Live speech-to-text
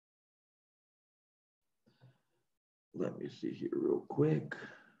Let me see here real quick.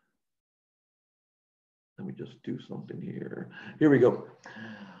 Let me just do something here. Here we go.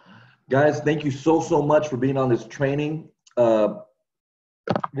 Guys, thank you so much for being on this training.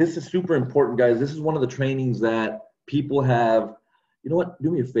 This is super important, guys. This is one of the trainings that people have. You know what?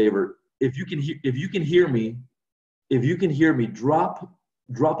 Do me a favor. If you can hear me, drop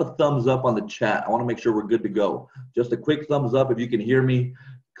a thumbs up on the chat. I want to make sure we're good to go. Just a quick thumbs up if you can hear me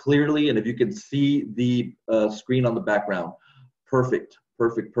clearly and if you can see the screen on the background. Perfect.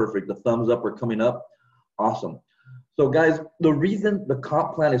 The thumbs up are coming up. Awesome. So guys, the reason the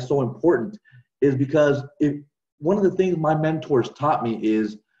comp plan is so important is because one of the things my mentors taught me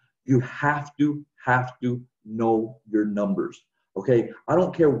is you have to know your numbers. Okay, I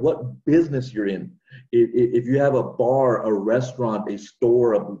don't care what business you're in. If you have a bar, a restaurant, a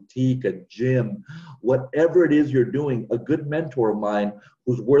store, a boutique, a gym, whatever it is you're doing, a good mentor of mine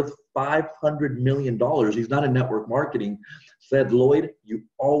who's worth $500 million, he's not in network marketing, said, Lloyd, you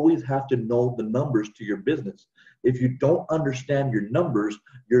always have to know the numbers to your business. If you don't understand your numbers,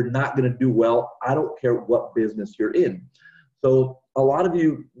 you're not going to do well. I don't care what business you're in. So a lot of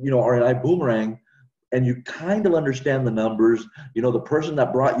you, are in iBoomerang, and you kind of understand the numbers. The person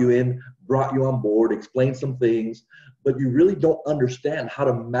that brought you in, brought you on board, explained some things, but you really don't understand how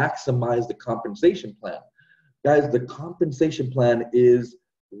to maximize the compensation plan. Guys, the compensation plan is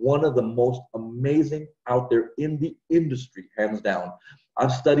one of the most amazing out there in the industry, hands down.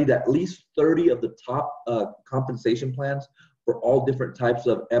 I've studied at least 30 of the top compensation plans for all different types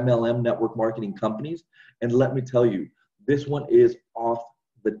of MLM network marketing companies. And let me tell you, this one is off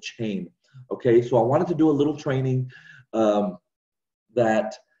the chain. Okay, so I wanted to do a little training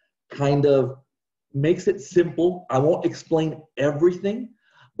that kind of makes it simple. I won't explain everything,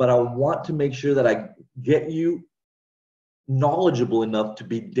 but I want to make sure that I get you knowledgeable enough to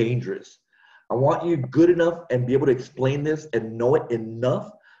be dangerous. I want you good enough and be able to explain this and know it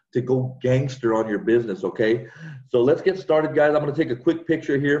enough to go gangster on your business, okay? So let's get started, guys. I'm gonna take a quick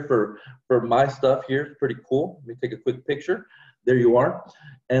picture here for my stuff here. It's pretty cool. Let me take a quick picture. There you are.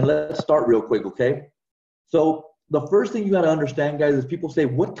 And let's start real quick, okay? So the first thing you got to understand, guys, is people say,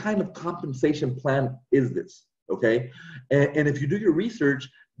 what kind of compensation plan is this, okay? And if you do your research,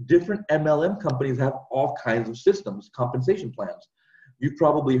 different MLM companies have all kinds of systems, compensation plans. You've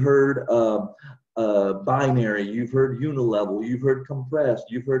probably heard binary, you've heard unilevel, you've heard compressed,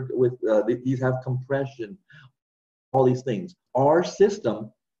 you've heard with these have compression, all these things. Our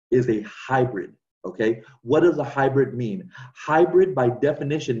system is a hybrid. Okay, what does a hybrid mean? Hybrid, by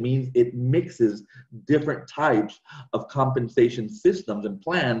definition, means it mixes different types of compensation systems and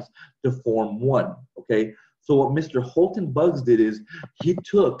plans to form one. Okay, so what Mr. Holton Buggs did is he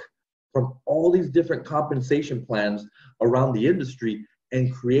took from all these different compensation plans around the industry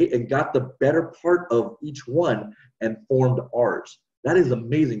and got the better part of each one and formed ours. That is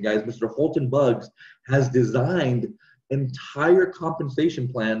amazing, guys. Mr. Holton Buggs has designed entire compensation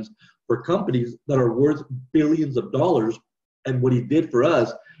plans for companies that are worth billions of dollars. And what he did for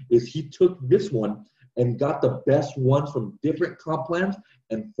us is he took this one and got the best ones from different comp plans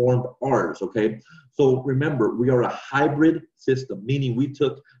and formed ours, okay? So remember, we are a hybrid system, meaning we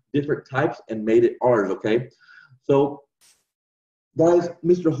took different types and made it ours, okay? So guys,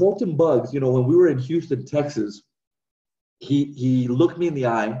 Mr. Holton Buggs, when we were in Houston, Texas, he looked me in the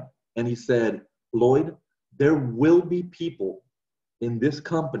eye and he said, Lloyd, there will be people in this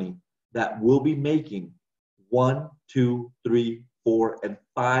company that will be making $1, $2, $3, $4, and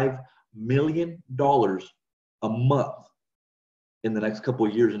 $5 million a month in the next couple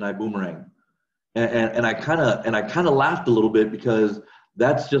of years in iBoomerang. And I kind of laughed a little bit because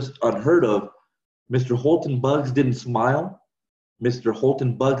that's just unheard of. Mr. Holton Buggs didn't smile. Mr.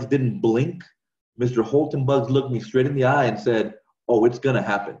 Holton Buggs didn't blink. Mr. Holton Buggs looked me straight in the eye and said, oh, it's gonna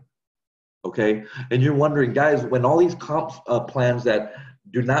happen. Okay, and you're wondering, guys, when all these comp plans that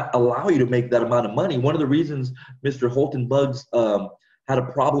do not allow you to make that amount of money, one of the reasons Mr. Holton Buggs had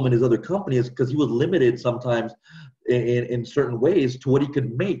a problem in his other company is because he was limited sometimes in certain ways to what he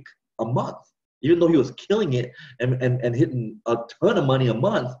could make a month. Even though he was killing it and hitting a ton of money a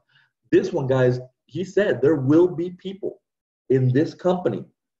month, this one, guys, he said there will be people in this company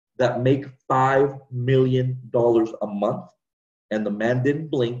that make $5 million a month, and the man didn't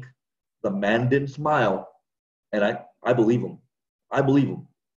blink. The man didn't smile, and I believe him. I believe him,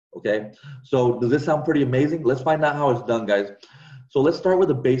 okay? So does this sound pretty amazing? Let's find out how it's done, guys. So let's start with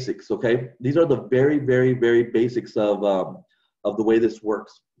the basics, okay? These are the very, very, very basics of the way this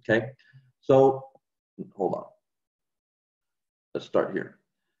works, okay? So hold on. Let's start here.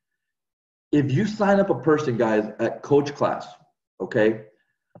 If you sign up a person, guys, at coach class, okay,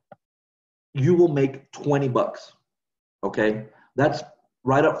 you will make 20 bucks. Okay, that's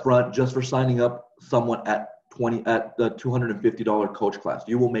right up front just for signing up someone at the $250 coach class.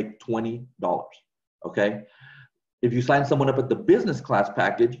 You will make $20. Okay, if you sign someone up at the business class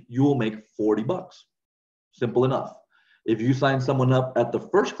package, you will make $40. Simple enough. If you sign someone up at the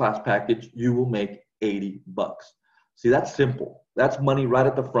first class package, you will make $80. See, that's simple. That's money right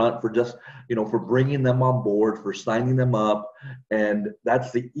at the front for just, for bringing them on board, for signing them up. And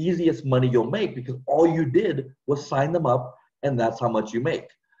that's the easiest money you'll make because all you did was sign them up, and that's how much you make.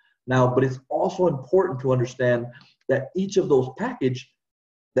 Now, but it's also important to understand that each of those packages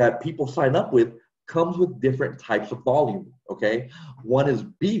that people sign up with comes with different types of volume, okay? One is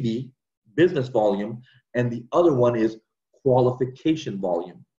BV, business volume, and the other one is qualification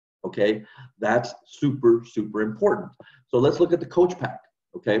volume, okay? That's super, super important. So let's look at the coach pack,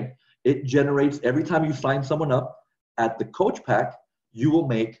 okay? It generates, every time you sign someone up at the coach pack, you will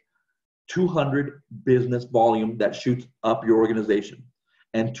make 200 business volume that shoots up your organization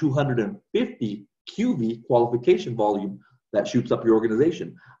and 250 QV qualification volume that shoots up your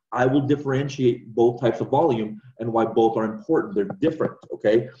organization. I will differentiate both types of volume and why both are important. They're different,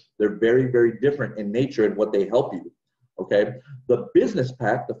 okay? They're very, very different in nature and what they help you, okay? The business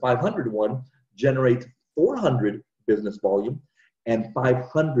pack, the 500 one, generates 400 business volume and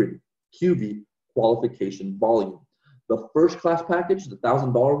 500 QV qualification volume. The first class package, the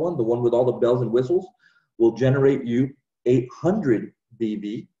 $1,000 one, the one with all the bells and whistles, will generate you 800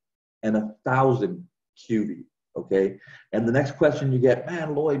 BV and 1,000 QV. Okay, and the next question you get,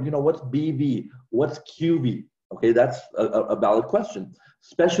 man, Lloyd, what's BV? What's QV? Okay, that's a valid question,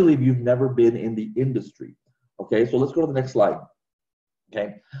 especially if you've never been in the industry. Okay, so let's go to the next slide.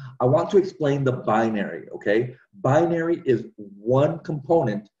 Okay, I want to explain the binary. Okay, binary is one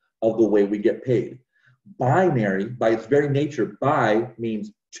component of the way we get paid. Binary, by its very nature, bi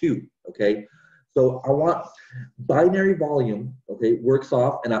means two. Okay, so I want binary volume, okay, works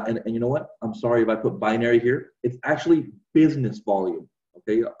off, and you know what? I'm sorry if I put binary here. It's actually business volume,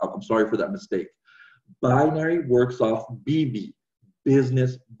 okay? I'm sorry for that mistake. Binary works off BV,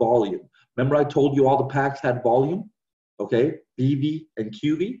 business volume. Remember I told you all the packs had volume, okay? BV and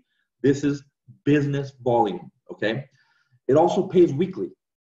QV. This is business volume, okay? It also pays weekly,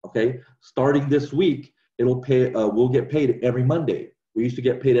 okay? Starting this week, it'll pay. We'll get paid every Monday. We used to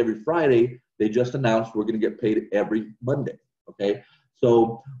get paid every Friday. They just announced we're going to get paid every Monday, okay?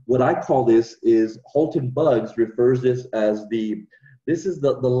 So what I call this is Holton Bugs refers this as this is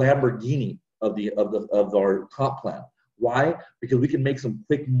the Lamborghini of our comp plan. Why? Because we can make some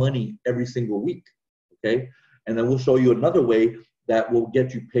quick money every single week, okay? And then we'll show you another way that will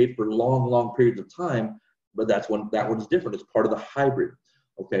get you paid for long, long periods of time, but that one's different. It's part of the hybrid,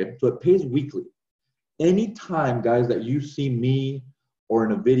 okay? So it pays weekly. Anytime, guys, that you see me or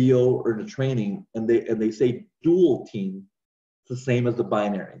in a video or in a training, and they say dual team, it's the same as the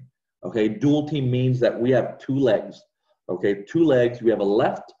binary. Okay, dual team means that we have two legs. Okay, two legs. We have a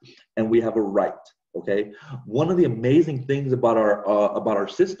left and we have a right. Okay, one of the amazing things about our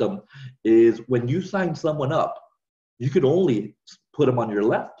system is when you sign someone up, you could only put them on your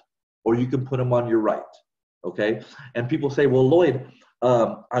left or you can put them on your right. Okay, and people say, well, Lloyd,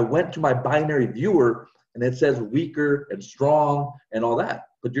 I went to my binary viewer and it says weaker and strong and all that.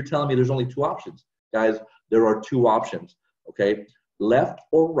 But you're telling me there's only two options. Guys, there are two options, okay? Left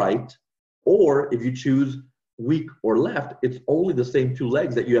or right, or if you choose weak or left, it's only the same two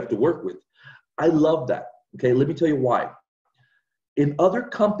legs that you have to work with. I love that, okay? Let me tell you why. In other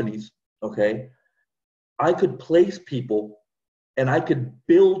companies, okay, I could place people and I could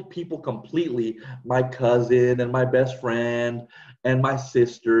build people completely, my cousin and my best friend and my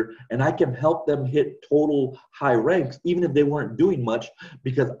sister, and I can help them hit total high ranks, even if they weren't doing much,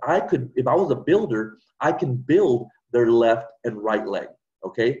 because I could, if I was a builder, I can build their left and right leg,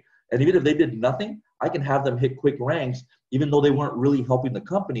 okay? And even if they did nothing, I can have them hit quick ranks, even though they weren't really helping the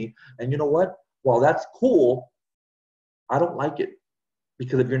company. And you know what? While that's cool, I don't like it.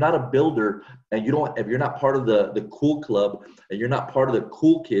 Because if you're not a builder and if you're not part of the cool club and you're not part of the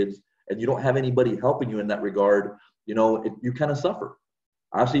cool kids and you don't have anybody helping you in that regard, you kind of suffer.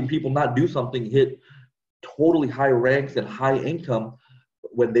 I've seen people not do something, hit totally high ranks and high income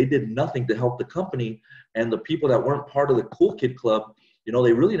when they did nothing to help the company, and the people that weren't part of the cool kid club, they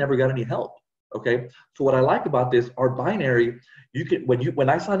really never got any help. Okay. So what I like about this, our binary, you can, when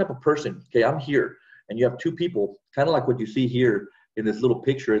I sign up a person, okay, I'm here and you have two people, kind of like what you see here in this little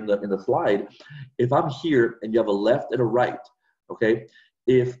picture in the slide. If I'm here and you have a left and a right, okay,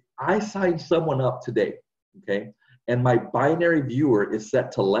 if I sign someone up today, okay, and my binary viewer is set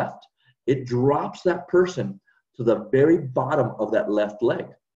to left, it drops that person to the very bottom of that left leg,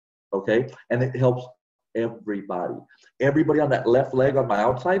 okay, and it helps everybody. Everybody on that left leg on my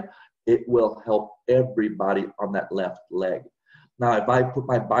outside, it will help everybody on that left leg. Now, if I put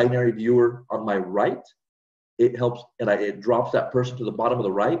my binary viewer on my right, it helps, and it drops that person to the bottom of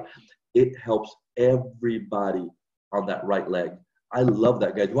the right. It helps everybody on that right leg. I love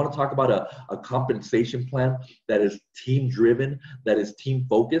that, guys. You want to talk about a compensation plan that is team driven, that is team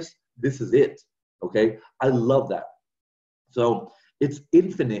focused? This is it, okay? I love that. So it's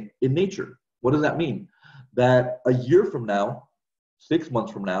infinite in nature. What does that mean? That a year from now, 6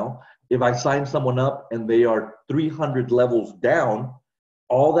 months from now, if I sign someone up and they are 300 levels down,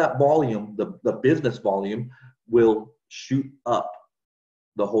 all that volume, the business volume, will shoot up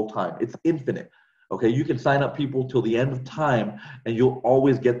the whole time. It's infinite. Okay, you can sign up people till the end of time and you'll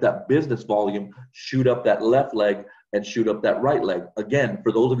always get that business volume shoot up that left leg and shoot up that right leg. Again,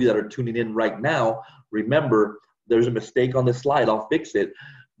 for those of you that are tuning in right now, remember there's a mistake on this slide. I'll fix it.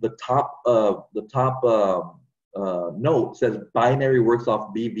 The top note says binary works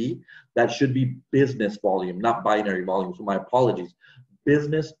off BV. That should be business volume, not binary volume. So my apologies.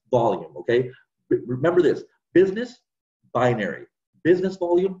 Business volume, okay? Remember this, business, binary. Business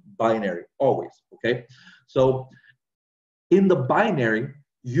volume, binary, always, okay? So in the binary,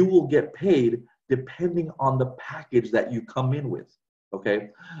 you will get paid depending on the package that you come in with, okay?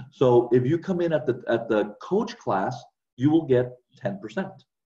 So if you come in at the coach class, you will get 10%,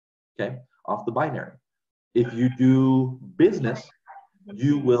 okay, off the binary. If you do business,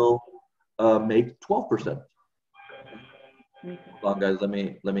 you will make 12%. Hold on, guys, let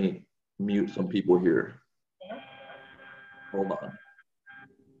me mute some people here. Hold on.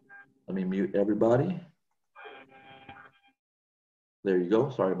 Let me mute everybody. There you go.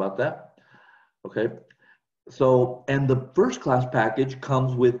 Sorry about that. Okay. So, and the first class package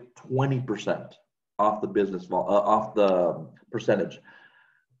comes with 20% off the business, off the percentage.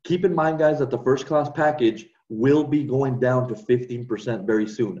 Keep in mind, guys, that the first class package will be going down to 15% very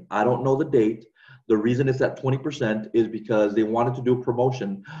soon. I don't know the date. The reason it's at 20% is because they wanted to do a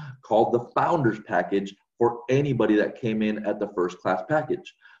promotion called the Founders Package for anybody that came in at the first class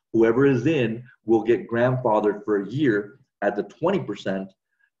package. Whoever is in will get grandfathered for a year at the 20%,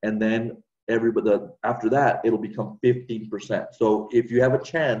 and then everybody after that it'll become 15%. So if you have a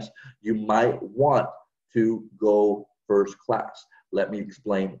chance, you might want to go first class. Let me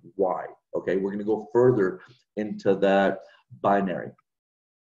explain why. Okay, we're going to go further into that binary.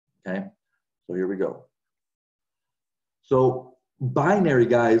 Okay, so here we go. So binary,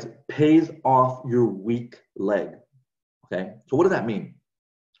 guys, pays off your weak leg. Okay, so what does that mean?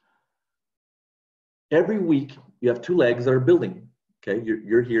 Every week, you have two legs that are building, okay?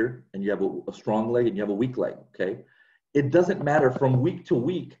 You're here, and you have a strong leg, and you have a weak leg, okay? It doesn't matter from week to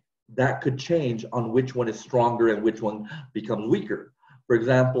week. That could change on which one is stronger and which one becomes weaker. For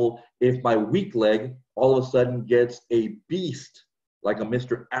example, if my weak leg all of a sudden gets a beast, like a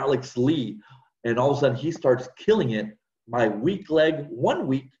Mr. Alex Lee, and all of a sudden he starts killing it, my weak leg 1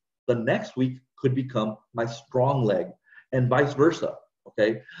 week, the next week could become my strong leg, and vice versa.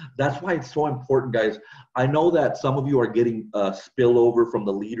 Okay, that's why it's so important, guys. I know that some of you are getting spillover from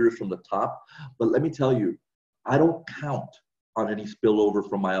the leaders from the top, but let me tell you, I don't count on any spillover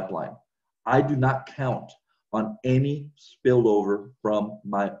from my upline. I do not count on any spillover from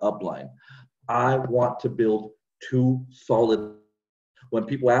my upline. I want to build two solid. When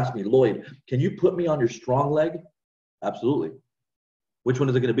people ask me, Lloyd, can you put me on your strong leg? Absolutely. Which one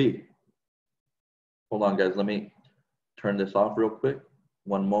is it going to be? Hold on, guys. Let me turn this off real quick.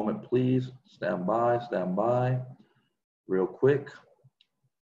 1 moment, please. Stand by, real quick.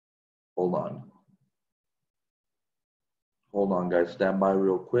 Hold on, guys. Stand by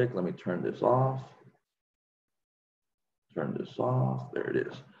real quick. Let me turn this off. Turn this off. There it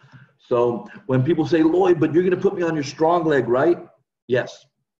is. So when people say, Lloyd, but you're going to put me on your strong leg, right? Yes.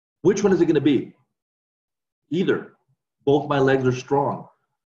 Which one is it going to be? Either. Both my legs are strong.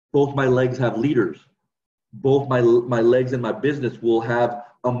 Both my legs have leaders. Both my legs in my business will have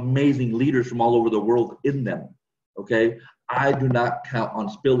amazing leaders from all over the world in them, okay? I do not count on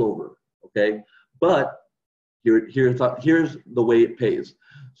spillover, okay? But here's the way it pays.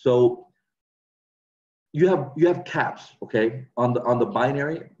 So you have caps, okay, on the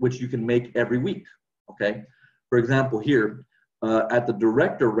binary, which you can make every week, okay? For example, here at the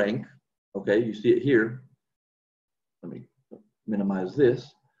director rank, okay, you see it here. Let me minimize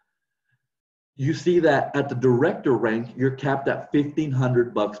this. You see that at the director rank, you're capped at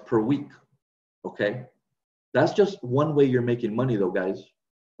 $1,500 per week, okay? That's just one way you're making money though, guys,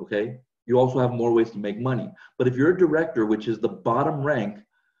 okay? You also have more ways to make money. But if you're a director, which is the bottom rank,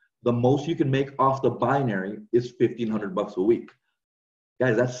 the most you can make off the binary is $1,500 a week.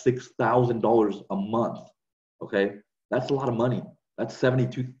 Guys, that's $6,000 a month. Okay, that's a lot of money. That's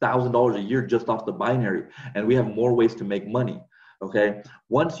 $72,000 a year just off the binary, and we have more ways to make money. Okay,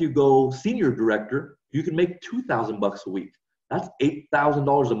 once you go senior director, you can make $2,000 a week. That's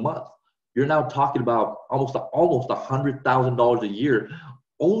 $8,000 a month. You're now talking about almost $100,000 a year,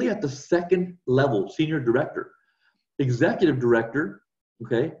 only at the second level, senior director. Executive director,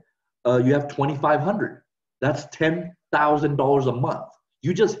 okay, you have 2,500. That's $10,000 a month.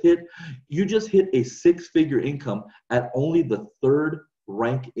 You just hit a six-figure income at only the third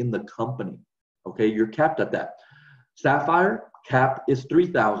rank in the company. Okay, you're capped at that. Sapphire cap is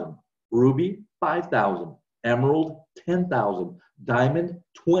 3,000. Ruby 5,000. Emerald 10,000. Diamond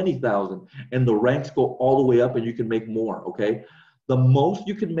 20,000. And the ranks go all the way up, and you can make more. Okay, the most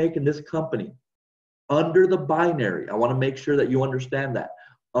you can make in this company under the binary. I want to make sure that you understand that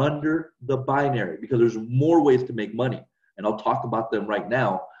under the binary, because there's more ways to make money. And I'll talk about them right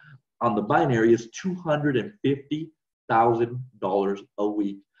now. On the binary is $250,000 a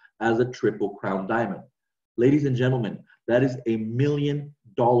week as a triple crown diamond. Ladies and gentlemen, that is $1 million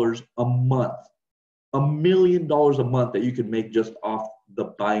a month. $1 million a month that you can make just off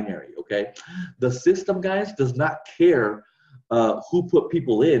the binary, okay? The system, guys, does not care who put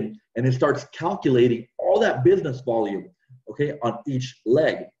people in, and it starts calculating all that business volume, okay, on each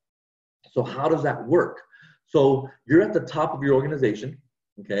leg. So how does that work? So you're at the top of your organization,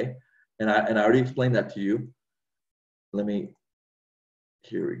 okay? And I already explained that to you.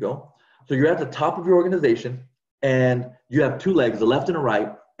 Here we go. So you're at the top of your organization, and you have two legs, the left and the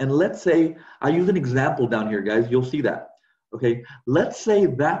right. And let's say, I use an example down here, guys. You'll see that, okay? Let's say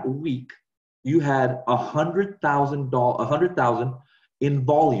that week you had 100,000 in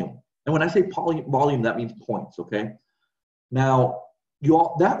volume. And when I say volume, that means points, okay? Now,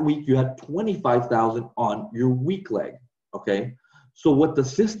 that week you had 25,000 on your weak leg, okay? So what the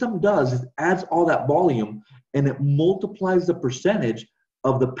system does is adds all that volume, and it multiplies the percentage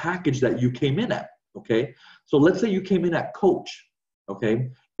of the package that you came in at, okay? So let's say you came in at coach, okay?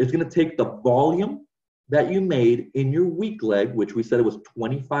 It's gonna take the volume that you made in your weak leg, which we said it was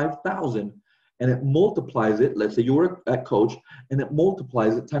 25,000, and it multiplies it. Let's say you were at coach, and it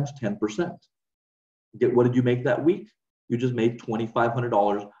multiplies it times 10%. What did you make that week? You just made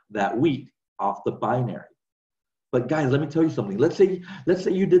 $2,500 that week off the binary. But guys, let me tell you something. Let's say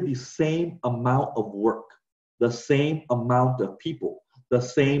you did the same amount of work, the same amount of people, the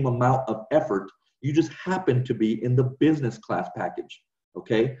same amount of effort. You just happen to be in the business class package,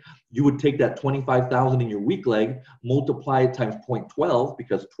 okay? You would take that 25,000 in your weak leg, multiply it times 0.12,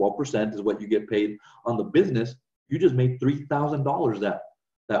 because 12% is what you get paid on the business. You just made $3,000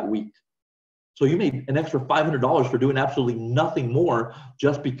 that week. So you made an extra $500 for doing absolutely nothing more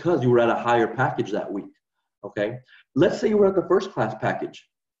just because you were at a higher package that week, okay? Let's say you were at the first class package,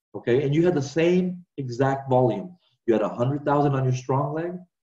 okay? And you had the same exact volume. You had 100,000 on your strong leg.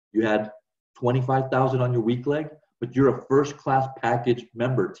 You had 25,000 on your weak leg, but you're a first class package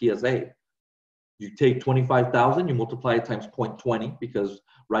member, TSA. You take 25,000, you multiply it times 0.20, because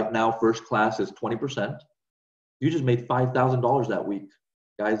right now first class is 20%. You just made $5,000 that week.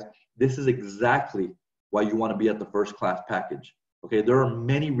 Guys, this is exactly why you want to be at the first class package. Okay, there are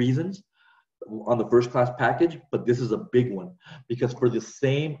many reasons on the first class package, but this is a big one, because for the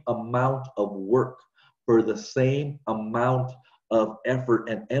same amount of work, for the same amount of effort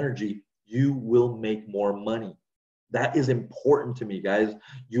and energy, you will make more money. That is important to me, guys.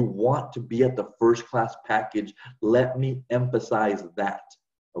 You want to be at the first class package. Let me emphasize that,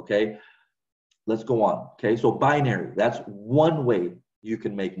 okay? Let's go on, okay? So binary, that's one way you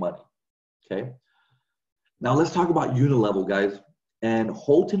can make money, okay? Now let's talk about unilevel, guys. And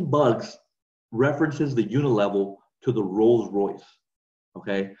Holton Bugs references the unilevel to the Rolls Royce,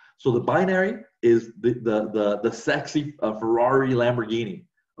 okay? So the binary is the sexy Ferrari Lamborghini,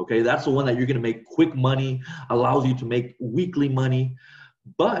 okay? That's the one that you're gonna make quick money, allows you to make weekly money,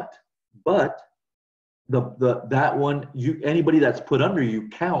 but that one, anybody that's put under you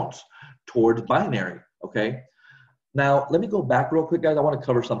counts towards binary, okay? Now, let me go back real quick, guys. I want to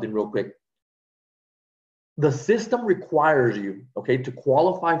cover something real quick. The system requires you, okay, to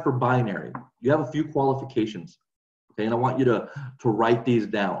qualify for binary. You have a few qualifications, okay, and I want you to write these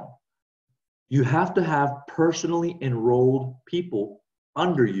down. You have to have personally enrolled people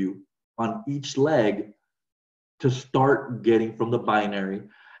under you on each leg to start getting from the binary.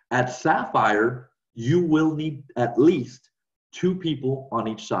 At Sapphire, you will need at least 2 people on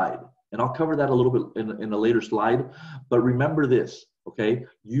each side. And I'll cover that a little bit in a later slide. But remember this, okay?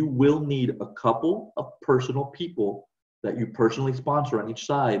 You will need a couple of personal people that you personally sponsor on each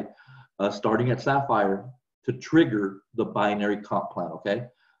side, starting at Sapphire, to trigger the binary comp plan, okay?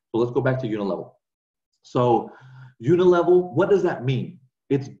 So let's go back to unilevel. So unilevel, what does that mean?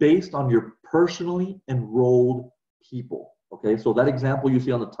 It's based on your personally enrolled people, okay? So that example you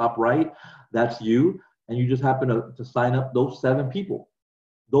see on the top right, that's you, and you just happen to sign up those 7 people.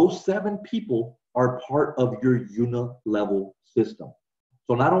 Those 7 people are part of your unilevel system.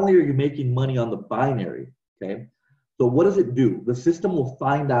 So not only are you making money on the binary, okay? So what does it do? The system will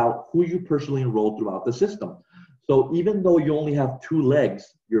find out who you personally enrolled throughout the system. So even though you only have 2 legs,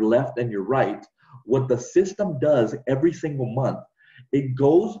 your left and your right, what the system does every single month, it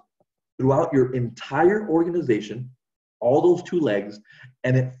goes throughout your entire organization, all those 2 legs,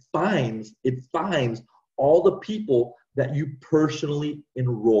 and it finds all the people that you personally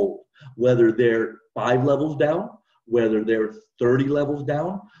enrolled, whether they're 5 levels down, whether they're 30 levels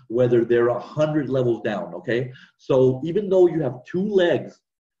down, whether they're 100 levels down, okay? So even though you have 2 legs,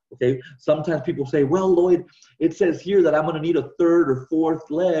 okay, sometimes people say, well, Lloyd, it says here that I'm gonna need a 3rd or 4th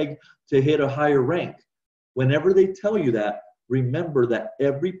leg to hit a higher rank. Whenever they tell you that, remember that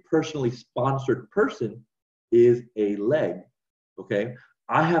every personally sponsored person is a leg, okay?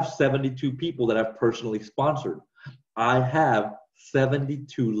 I have 72 people that I've personally sponsored. I have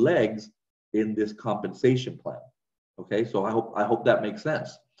 72 legs in this compensation plan. Okay, so I hope that makes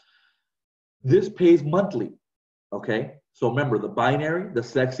sense. This pays monthly. Okay, so remember the binary, the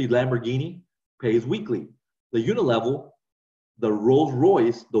sexy Lamborghini pays weekly. The unilevel, the Rolls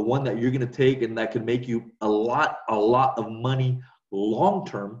Royce, the one that you're going to take and that can make you a lot of money long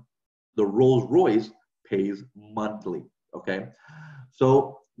term, the Rolls Royce pays monthly. Okay,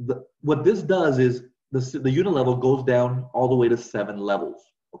 so what this does is the unilevel goes down all the way to 7 levels.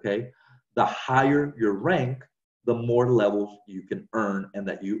 Okay, the higher your rank, the more levels you can earn and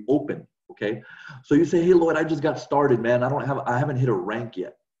that you open, okay? So you say, hey, Lloyd, I just got started, man. I haven't hit a rank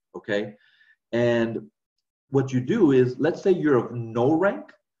yet, okay? And what you do is, let's say you're of no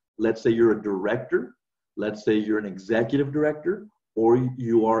rank, let's say you're a director, let's say you're an executive director, or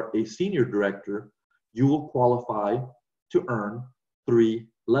you are a senior director, you will qualify to earn 3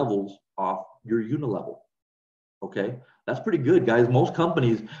 levels off your unilevel, okay? That's pretty good, guys. Most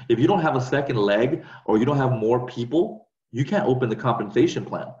companies, if you don't have a 2nd leg or you don't have more people, you can't open the compensation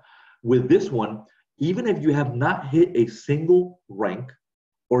plan. With this one, even if you have not hit a single rank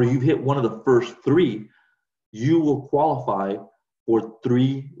or you've hit one of the first 3, you will qualify for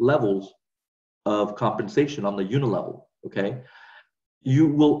 3 levels of compensation on the unilevel, okay? You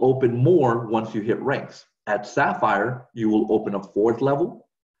will open more once you hit ranks. At Sapphire, you will open a 4th level.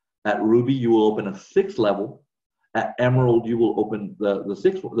 At Ruby, you will open a 6th level. At Emerald, you will open the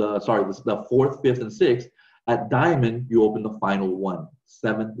 4th, 5th, and 6th. At Diamond, you open the final one,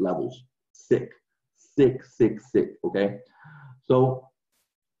 7 levels. Sick, okay? So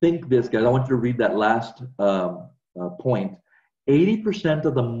think this, guys. I want you to read that last point. 80%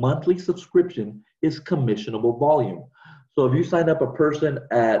 of the monthly subscription is commissionable volume. So if you sign up a person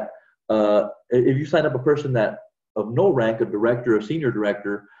that of no rank, a director or senior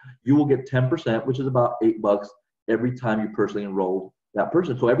director, you will get 10%, which is about $8 every time you personally enroll that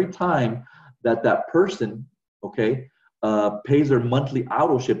person. So every time that person, okay, pays their monthly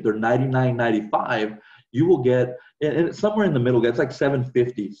auto ship, their $99.95, you will get, and it's somewhere in the middle, it's like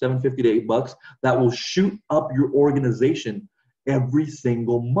 $7.50 to $8 that will shoot up your organization every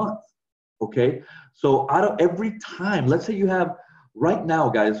single month, okay? So out of every time, let's say you have, right now,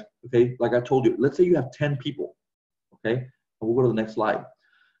 guys, okay, like I told you, let's say you have 10 people, okay? And we'll go to the next slide.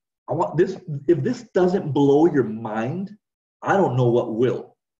 I want this, if this doesn't blow your mind, I don't know what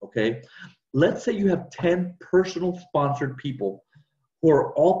will, okay? Let's say you have 10 personal sponsored people who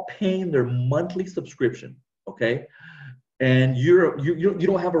are all paying their monthly subscription, okay? And you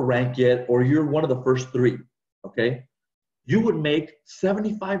don't have a rank yet, or you're one of the first 3, okay? You would make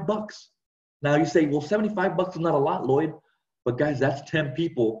 $75. Now you say, well, $75 is not a lot, Lloyd, but guys, that's 10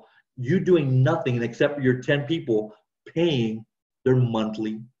 people. You doing nothing except for your 10 people paying their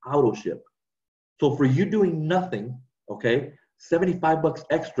monthly auto ship. So for you doing nothing, okay, $75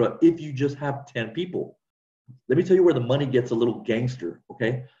 extra if you just have 10 people. Let me tell you where the money gets a little gangster,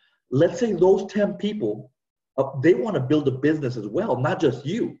 okay? Let's say those 10 people, they want to build a business as well, not just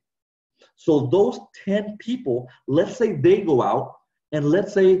you. So those 10 people, let's say they go out and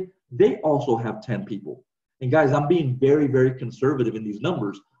let's say they also have 10 people. And guys, I'm being very, very conservative in these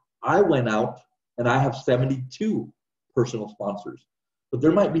numbers. I went out and I have 72 personal sponsors, but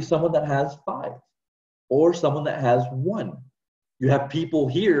there might be someone that has 5 or someone that has 1. You have people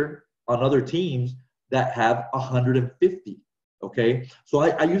here on other teams that have 150, okay? So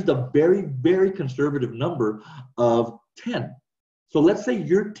I used a very, very conservative number of 10. So let's say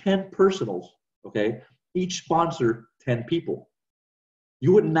you're 10 personals, okay? each sponsor 10 people.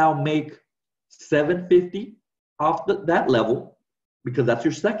 You would now make $750 off that level, because that's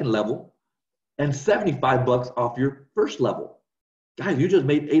your second level, and $75 off your first level. Guys, you just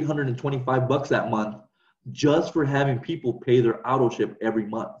made $825 that month just for having people pay their auto ship every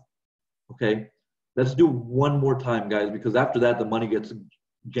month. Okay, let's do one more time, guys, because after that the money gets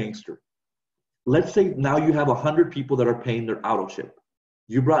gangster. Let's say now you have 100 people that are paying their auto ship.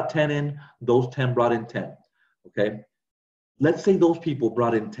 You brought 10 in, those 10 brought in 10. Okay, let's say those people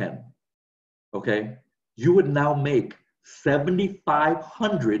brought in 10. Okay, you would now make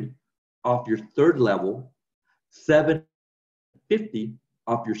 $7,500 off your third level, $750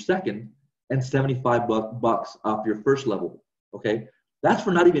 off your second, and $75 off your first level. Okay, that's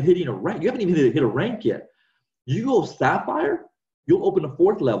for not even hitting a rank. You haven't even hit a rank yet. You go Sapphire, you'll open a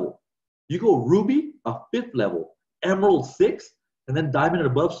fourth level. You go Ruby, a fifth level. Emerald, 6, and then Diamond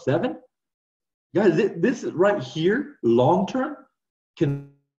and above, 7. Guys, this is right here, long term, can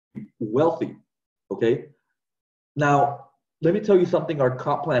be wealthy. Okay, now let me tell you something our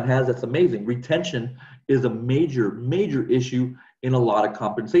comp plan has that's amazing. Retention is a major issue in a lot of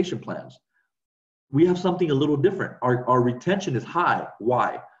compensation plans. We have something a little different. Our retention is high.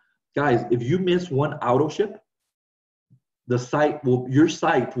 Why? Guys, if you miss one auto ship, your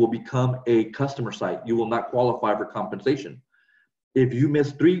site will become a customer site. You will not qualify for compensation. If you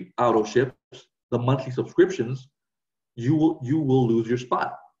miss 3 auto ships, the monthly subscriptions, you will lose your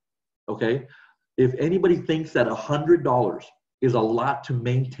spot. Okay? If anybody thinks that $100 is a lot to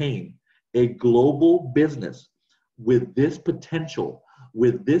maintain a global business with this potential,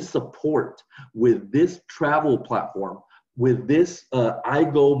 with this support, with this travel platform, with this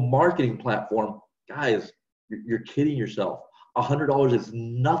iGo marketing platform, guys, you're kidding yourself. $100 is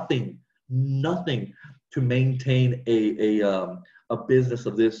nothing to maintain a business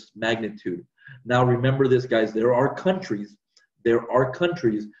of this magnitude. Now remember this, guys, there are countries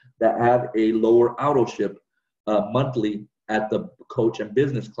that have a lower auto ship monthly at the coach and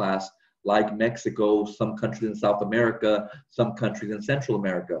business class, like Mexico, some countries in South America, some countries in Central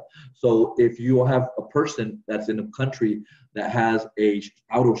America. So if you have a person that's in a country that has a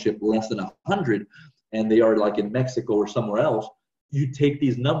auto ship less than 100, and they are like in Mexico or somewhere else, you take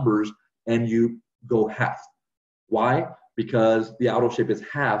these numbers and you go half. Why? Because the auto ship is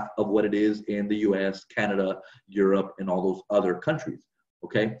half of what it is in the US, Canada, Europe, and all those other countries.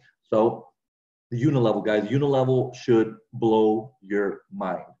 Okay, so the unilevel, guys, unilevel should blow your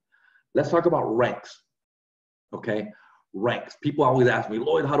mind. Let's talk about ranks. Okay, ranks. People always ask me,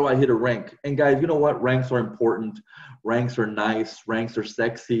 Lloyd, how do I hit a rank? And guys, you know what? Ranks are important. Ranks are nice. Ranks are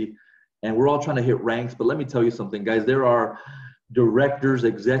sexy. And we're all trying to hit ranks. But let me tell you something, guys. There are directors,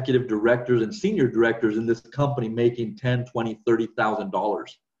 executive directors, and senior directors in this company making $10,000, $20,000, $30,000.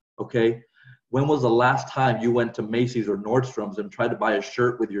 Okay. When was the last time you went to Macy's or Nordstrom's and tried to buy a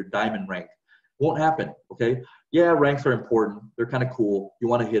shirt with your diamond rank? Won't happen. Okay. Yeah, ranks are important. They're kind of cool. You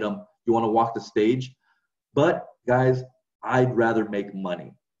want to hit them. You want to walk the stage. But guys, I'd rather make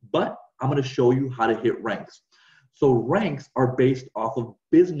money. But I'm going to show you how to hit ranks. So ranks are based off of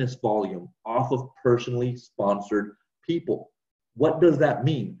business volume, off of personally sponsored people. What does that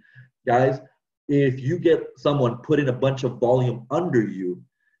mean? Guys, if you get someone put in a bunch of volume under you,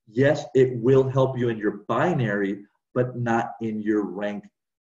 yes, it will help you in your binary, but not in your rank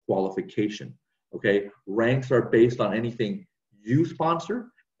qualification. Okay, ranks are based on anything you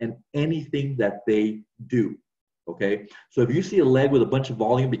sponsor and anything that they do. Okay, so if you see a leg with a bunch of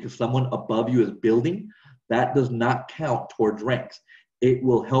volume because someone above you is building, that does not count towards ranks. It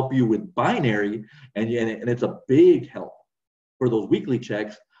will help you with binary, and it's a big help for those weekly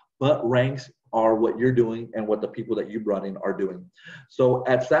checks, but ranks are what you're doing and what the people that you brought in are doing. So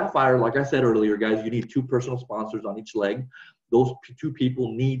at Sapphire, like I said earlier, guys, you need 2 personal sponsors on each leg. Those 2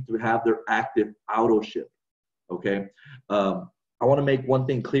 people need to have their active auto ship. Okay. I want to make one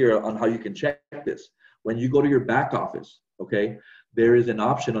thing clear on how you can check this. When you go to your back office, okay, there is an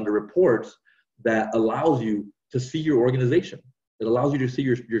option under reports that allows you to see your organization. It allows you to see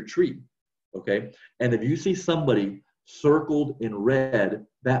your tree. Okay. And if you see somebody circled in red,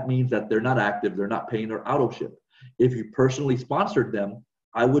 that means that they're not active. They're not paying their auto ship. If you personally sponsored them,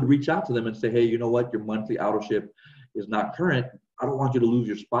 I would reach out to them and say, hey, you know what? Your monthly auto ship is not current. I don't want you to lose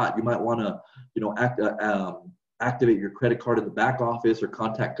your spot. You might want to, activate your credit card in the back office or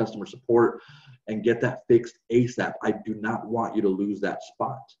contact customer support and get that fixed ASAP. I do not want you to lose that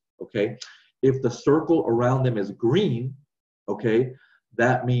spot. Okay. If the circle around them is green, okay,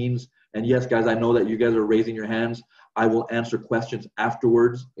 that means, and yes, guys, I know that you guys are raising your hands. I will answer questions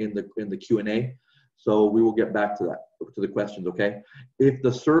afterwards in the Q&A. So we will get back to that. to the questions, okay? If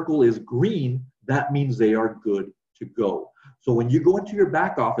the circle is green, that means they are good to go. So when you go into your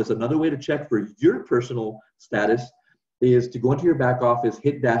back office, another way to check for your personal status is to go into your back office,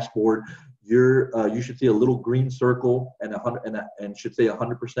 hit dashboard. You should see a little green circle and should say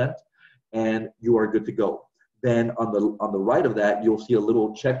 100%, and you are good to go. Then on the right of that, you'll see a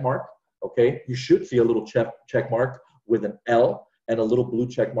little check mark. Okay, you should see a little check mark with an L and a little blue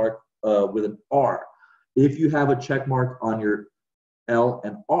check mark with an R. If you have a check mark on your L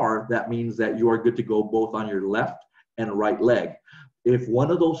and R, that means that you are good to go both on your left and right leg. If one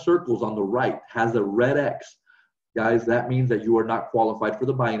of those circles on the right has a red X, guys, that means that you are not qualified for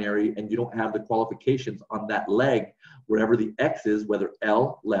the binary and you don't have the qualifications on that leg, wherever the X is, whether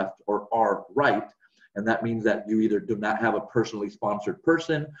L left or R right. And that means that you either do not have a personally sponsored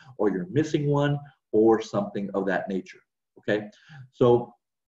person, or you're missing one, or something of that nature. Okay, so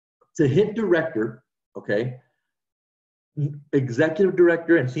to hit director, okay, executive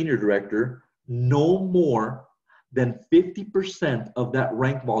director and senior director, no more than 50% of that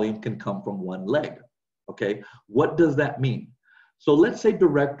rank volume can come from one leg. Okay, what does that mean? So let's say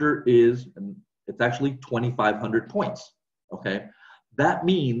director is, it's actually 2,500 points. Okay, that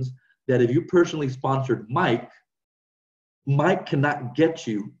means that if you personally sponsored Mike cannot get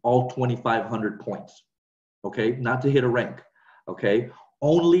you all 2,500 points. Okay, not to hit a rank. Okay,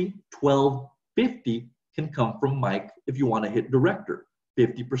 only 1,250 can come from Mike if you want to hit director,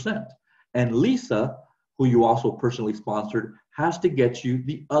 50%. And Lisa, who you also personally sponsored, has to get you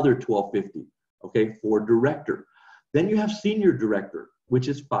the other 1,250, okay, for director. Then you have senior director, which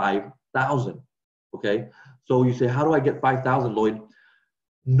is 5,000, okay? So you say, how do I get 5,000, Lloyd?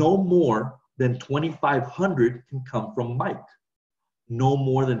 No more than 2,500 can come from Mike. No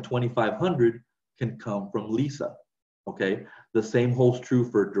more than 2,500 can come from Lisa, okay? The same holds true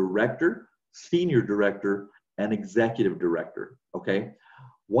for director, senior director, and executive director, okay?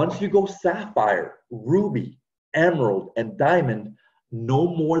 Once you go sapphire, ruby, emerald, and diamond, no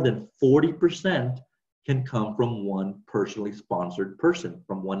more than 40% can come from one personally sponsored person,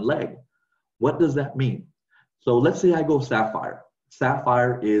 from one leg. What does that mean? So let's say I go sapphire.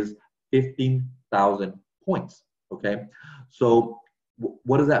 Sapphire is 15,000 points, okay? So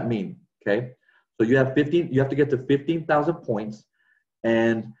what does that mean, okay? So you have you have to get to 15,000 points,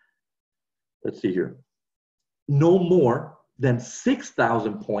 and let's see here. No more than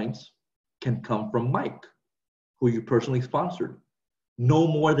 6,000 points can come from Mike, who you personally sponsored. No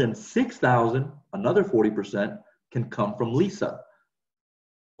more than 6,000, another 40%, can come from Lisa.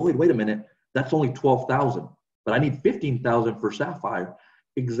 Wait a minute, that's only 12,000, but I need 15,000 for sapphire.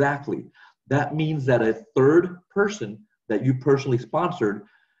 Exactly. That means that a third person that you personally sponsored,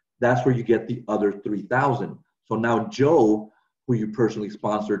 that's where you get the other 3,000. So now Joe, who you personally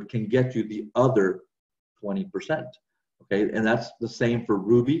sponsored, can get you the other 20%. Okay, and that's the same for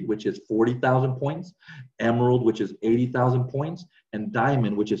ruby, which is 40,000 points, emerald, which is 80,000 points, and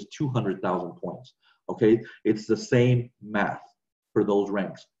diamond, which is 200,000 points. Okay, it's the same math for those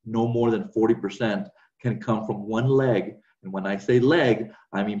ranks. No more than 40% can come from one leg. And when I say leg,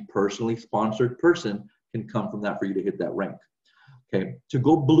 I mean personally sponsored person can come from that for you to hit that rank. Okay, to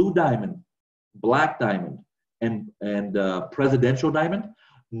go blue diamond, black diamond, and presidential diamond,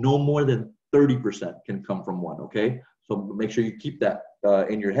 no more than 30% can come from one, okay? So make sure you keep that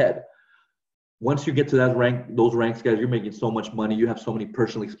in your head. Once you get to that rank, those ranks, guys, you're making so much money. You have so many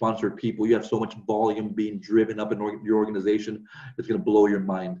personally sponsored people. You have so much volume being driven up in your organization. It's going to blow your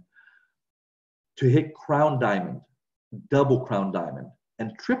mind. To hit crown diamond, double crown diamond,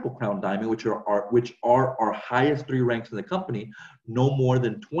 and triple crown diamond, which are our highest three ranks in the company, no more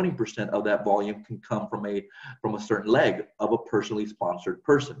than 20% of that volume can come from a certain leg of a personally sponsored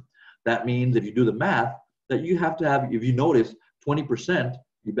person. That means if you do the math, that you have to have, if you notice 20%,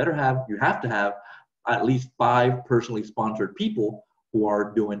 you have to have at least 5 personally sponsored people who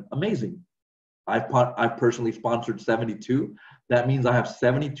are doing amazing. I've personally sponsored 72. That means I have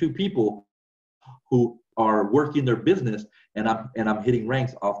 72 people who are working their business, and I'm hitting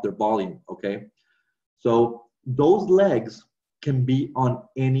ranks off their volume. Okay, so those legs can be on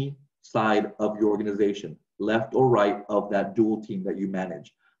any side of your organization, left or right of that dual team that you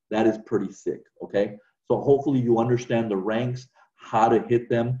manage. That is pretty sick. Okay, so hopefully you understand the ranks, how to hit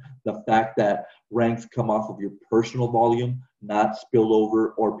them, the fact that ranks come off of your personal volume, not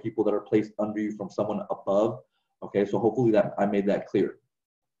spillover or people that are placed under you from someone above. Okay, so hopefully that I made that clear.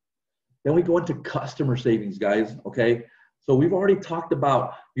 Then we go into customer savings, guys, okay? So we've already talked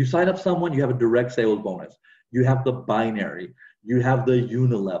about, you sign up someone, you have a direct sales bonus. You have the binary, you have the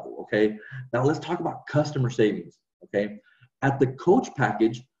unilevel, okay? Now let's talk about customer savings, okay? At the coach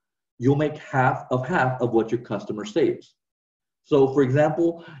package, you'll make half of what your customer saves. So for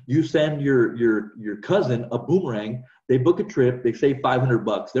example, you send your cousin a boomerang, they book a trip, they save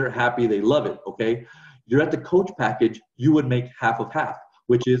 $500, they're happy, they love it, okay? You're at the coach package, you would make half of half,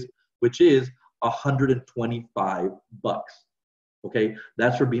 which is $125, okay?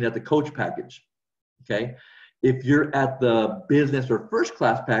 That's for being at the coach package, okay? If you're at the business or first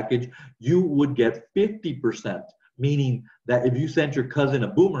class package, you would get 50%, meaning that if you sent your cousin a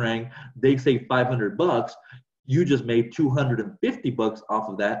boomerang, they save $500, you just made $250 off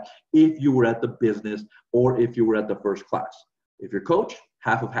of that if you were at the business or if you were at the first class. If you're coach,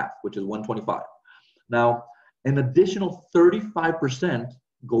 half of half, which is 125. Now, an additional 35%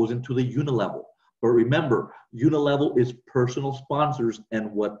 goes into the unilevel. But remember, unilevel is personal sponsors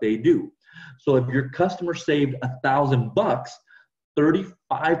and what they do. So if your customer saved $1,000,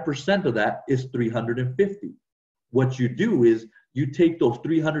 35% of that is 350. What you do is you take those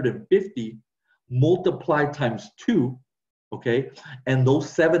 350, multiply times 2, okay, and those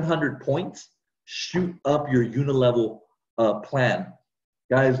 700 points shoot up your unilevel plan.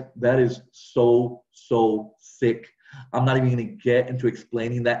 Guys, that is so sick. I'm not even going to get into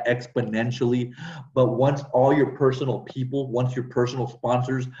explaining that exponentially, but once all your personal people, once your personal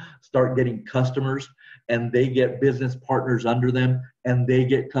sponsors start getting customers and they get business partners under them and they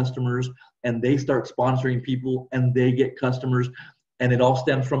get customers and they start sponsoring people and they get customers, and it all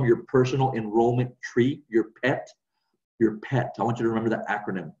stems from your personal enrollment tree, your PET. I want you to remember that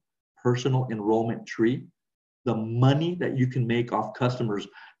acronym, personal enrollment tree. The money that you can make off customers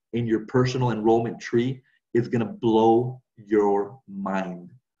in your personal enrollment tree is going to blow your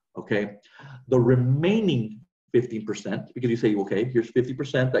mind, okay? The remaining 15%, because you say, okay, here's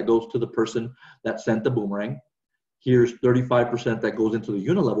 50% that goes to the person that sent the boomerang. Here's 35% that goes into the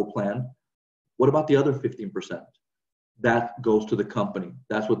unilevel plan. What about the other 15%? That goes to the company.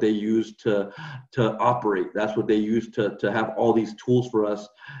 That's what they use to operate. That's what they use to have all these tools for us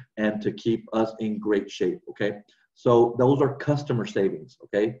and to keep us in great shape, okay? So those are customer savings,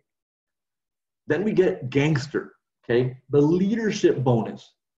 okay? Then we get gangster, okay? The leadership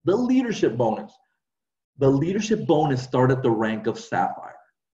bonus. The leadership bonus start at the rank of sapphire,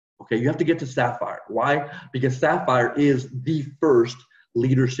 okay? You have to get to sapphire. Why? Because sapphire is the first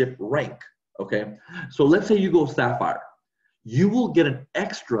leadership rank, okay? So let's say you go sapphire. You will get an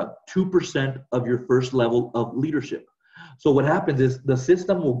extra 2% of your first level of leadership. So what happens is the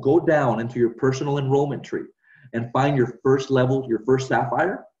system will go down into your personal enrollment tree and find your first level, your first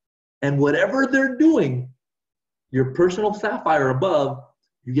sapphire, and whatever they're doing, your personal sapphire above,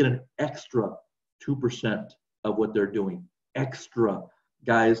 you get an extra 2% of what they're doing. Extra,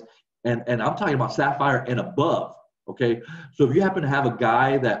 guys. And I'm talking about sapphire and above, okay? So if you happen to have a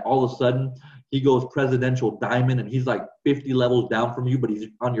guy that all of a sudden he goes presidential diamond and he's like 50 levels down from you, but he's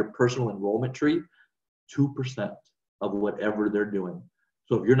on your personal enrollment tree, 2% of whatever they're doing.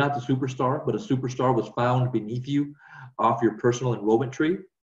 So if you're not the superstar, but a superstar was found beneath you off your personal enrollment tree,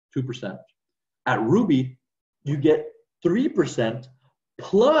 2%. At Ruby, you get 3%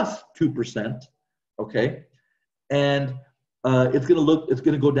 plus 2%, okay? And it's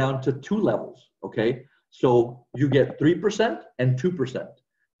gonna go down to 2 levels, okay? So you get 3% and 2%.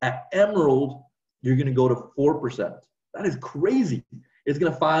 At Emerald, you're gonna go to 4%. That is crazy. It's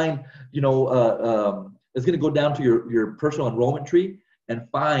gonna find, it's gonna go down to your personal enrollment tree and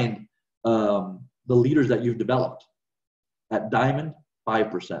find the leaders that you've developed. At Diamond,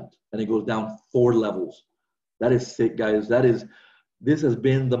 5%, and it goes down 4 levels. That is sick, guys. This has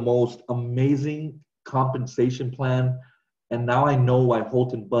been the most amazing compensation plan, and now I know why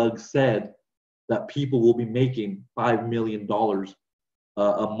Holton Bugg said that people will be making $5 million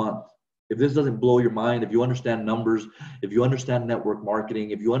a month. If this doesn't blow your mind, if you understand numbers, if you understand network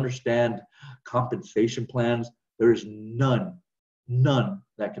marketing, if you understand compensation plans, there is none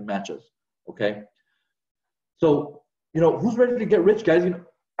that can match us, okay? So, who's ready to get rich, guys?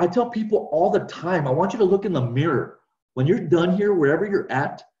 I tell people all the time, I want you to look in the mirror. When you're done here, wherever you're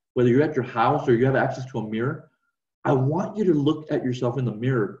at, whether you're at your house or you have access to a mirror, I want you to look at yourself in the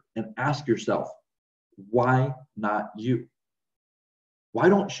mirror and ask yourself, why not you? Why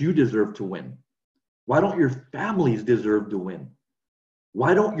don't you deserve to win? Why don't your families deserve to win?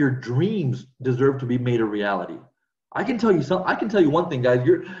 Why don't your dreams deserve to be made a reality? I can tell you one thing, guys.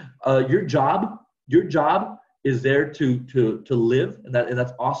 Your job is there to live, and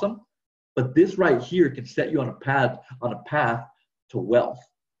that's awesome. But this right here can set you on a path to wealth.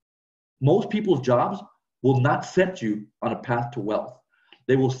 Most people's jobs will not set you on a path to wealth.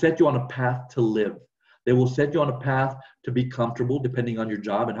 They will set you on a path to live. They will set you on a path to be comfortable, depending on your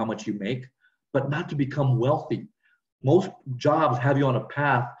job and how much you make, but not to become wealthy. Most jobs have you on a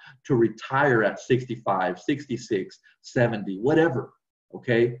path to retire at 65, 66, 70, whatever,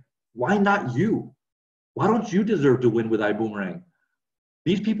 okay? Why not you? Why don't you deserve to win with iBoomerang?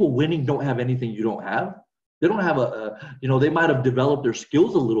 These people winning don't have anything you don't have. They don't have they might have developed their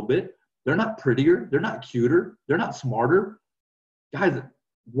skills a little bit. They're not prettier. They're not cuter. They're not smarter. Guys,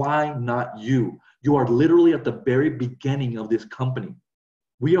 why not you? You are literally at the very beginning of this company.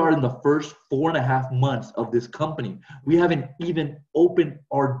 We are in the first 4.5 months of this company. We haven't even opened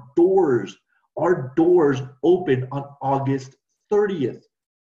our doors. Our doors opened on August 30th.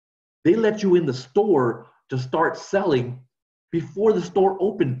 They let you in the store to start selling before the store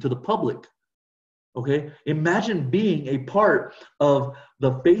opened to the public. Okay, imagine being a part of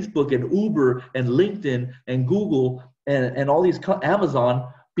the Facebook and Uber and LinkedIn and Google and all these Amazon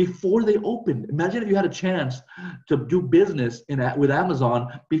before they opened. Imagine if you had a chance to do business with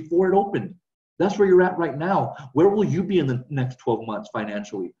Amazon before it opened. That's where you're at right now. Where will you be in the next 12 months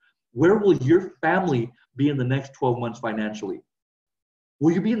financially? Where will your family be in the next 12 months financially?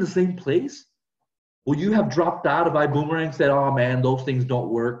 Will you be in the same place? Will you have dropped out of iBoomerang and said, oh man, those things don't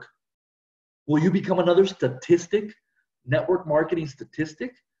work? Will you become another statistic, network marketing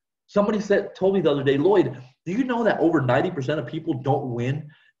statistic? Somebody told me the other day, Lloyd, do you know that over 90% of people don't win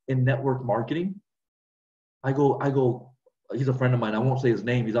in network marketing? I go, he's a friend of mine. I won't say his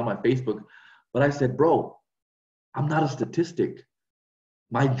name. He's on my Facebook. But I said, bro, I'm not a statistic.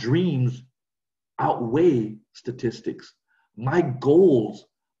 My dreams outweigh statistics. My goals,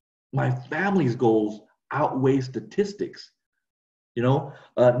 my family's goals outweigh statistics.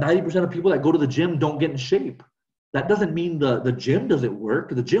 90% of people that go to the gym don't get in shape. That doesn't mean the gym doesn't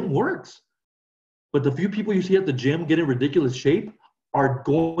work. The gym works. But the few people you see at the gym get in ridiculous shape are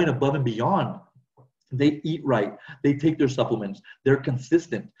going above and beyond. They eat right. They take their supplements. They're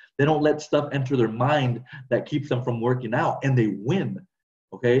consistent. They don't let stuff enter their mind that keeps them from working out, and they win.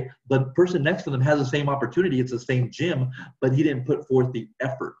 Okay? The person next to them has the same opportunity. It's the same gym, but he didn't put forth the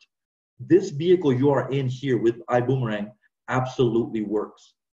effort. This vehicle you are in here with iBoomerang absolutely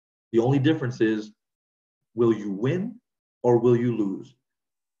works. The only difference is, will you win or will you lose?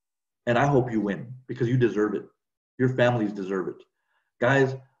 And I hope you win because you deserve it. Your families deserve it.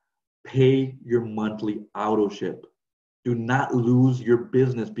 Guys, pay your monthly auto ship. Do not lose your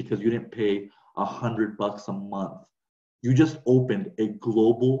business because you didn't pay $100 a month. You just opened a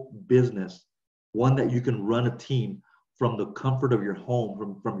global business, one that you can run a team from the comfort of your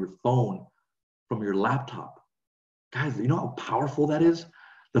home, from your phone, from your laptop. Guys, you know how powerful that is?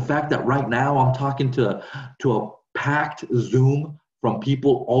 The fact that right now I'm talking to a packed Zoom from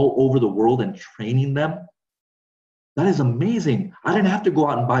people all over the world and training them. That is amazing. I didn't have to go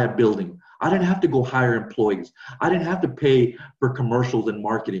out and buy a building. I didn't have to go hire employees. I didn't have to pay for commercials and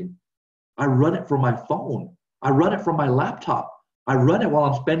marketing. I run it from my phone. I run it from my laptop. I run it while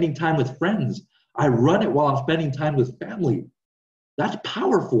I'm spending time with friends. I run it while I'm spending time with family. That's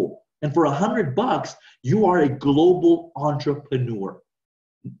powerful. And for $100, you are a global entrepreneur.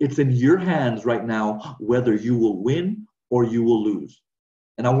 It's in your hands right now whether you will win or you will lose.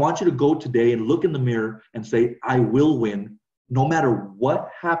 And I want you to go today and look in the mirror and say, I will win. No matter what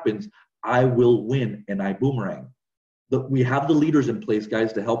happens, I will win in iBoomerang. We have the leaders in place,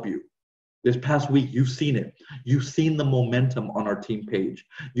 guys, to help you. This past week, you've seen it. You've seen the momentum on our team page.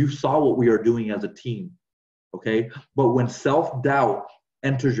 You saw what we are doing as a team, okay? But when self-doubt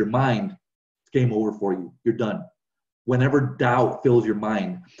enters your mind, it's game over for you. You're done. Whenever doubt fills your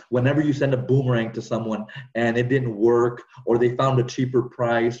mind, whenever you send a boomerang to someone and it didn't work, or they found a cheaper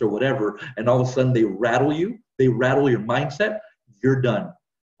price or whatever, and all of a sudden they rattle you, they rattle your mindset, you're done,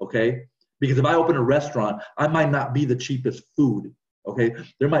 okay? Because if I open a restaurant, I might not be the cheapest food, okay?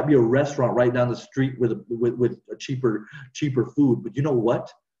 There might be a restaurant right down the street with a cheaper food, but you know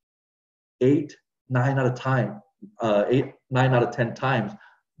what? 9 out of 10 times,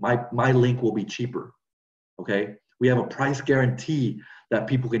 my link will be cheaper, okay? We have a price guarantee that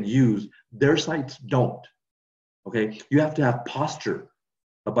people can use. Their sites don't, okay? You have to have posture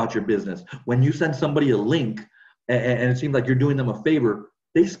about your business. When you send somebody a link and it seems like you're doing them a favor,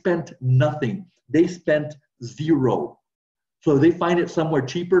 they spent nothing. They spent zero. So if they find it somewhere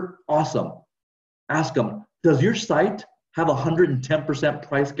cheaper, awesome. Ask them, does your site have 110%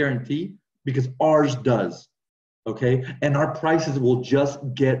 price guarantee? Because ours does, okay? And our prices will just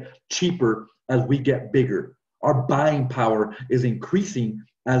get cheaper as we get bigger. Our buying power is increasing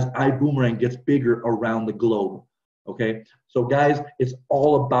as iBoomerang gets bigger around the globe, okay? So guys, it's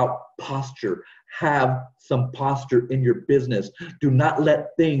all about posture. Have some posture in your business. Do not let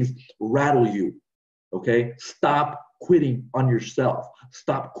things rattle you, okay? Stop quitting on yourself.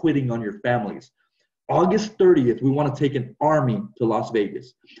 Stop quitting on your families. August 30th, we want to take an army to Las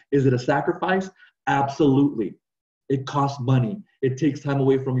Vegas. Is it a sacrifice? Absolutely. It costs money. It takes time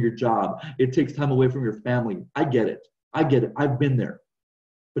away from your job. It takes time away from your family. I get it. I get it. I've been there.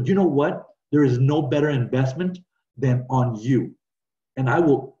 But you know what? There is no better investment than on you. And I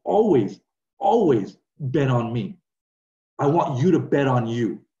will always, always bet on me. I want you to bet on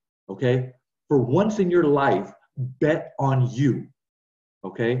you. Okay? For once in your life, bet on you.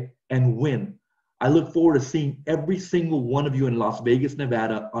 Okay? And win. I look forward to seeing every single one of you in Las Vegas,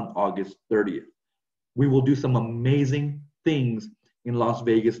 Nevada on August 30th. We will do some amazing things in Las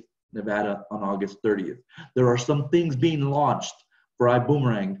Vegas, Nevada on August 30th. There are some things being launched for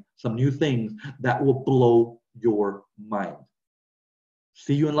iBoomerang, some new things that will blow your mind.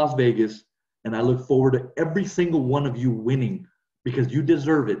 See you in Las Vegas, and I look forward to every single one of you winning because you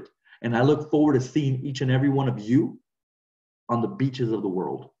deserve it. And I look forward to seeing each and every one of you on the beaches of the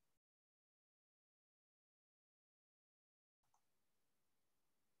world.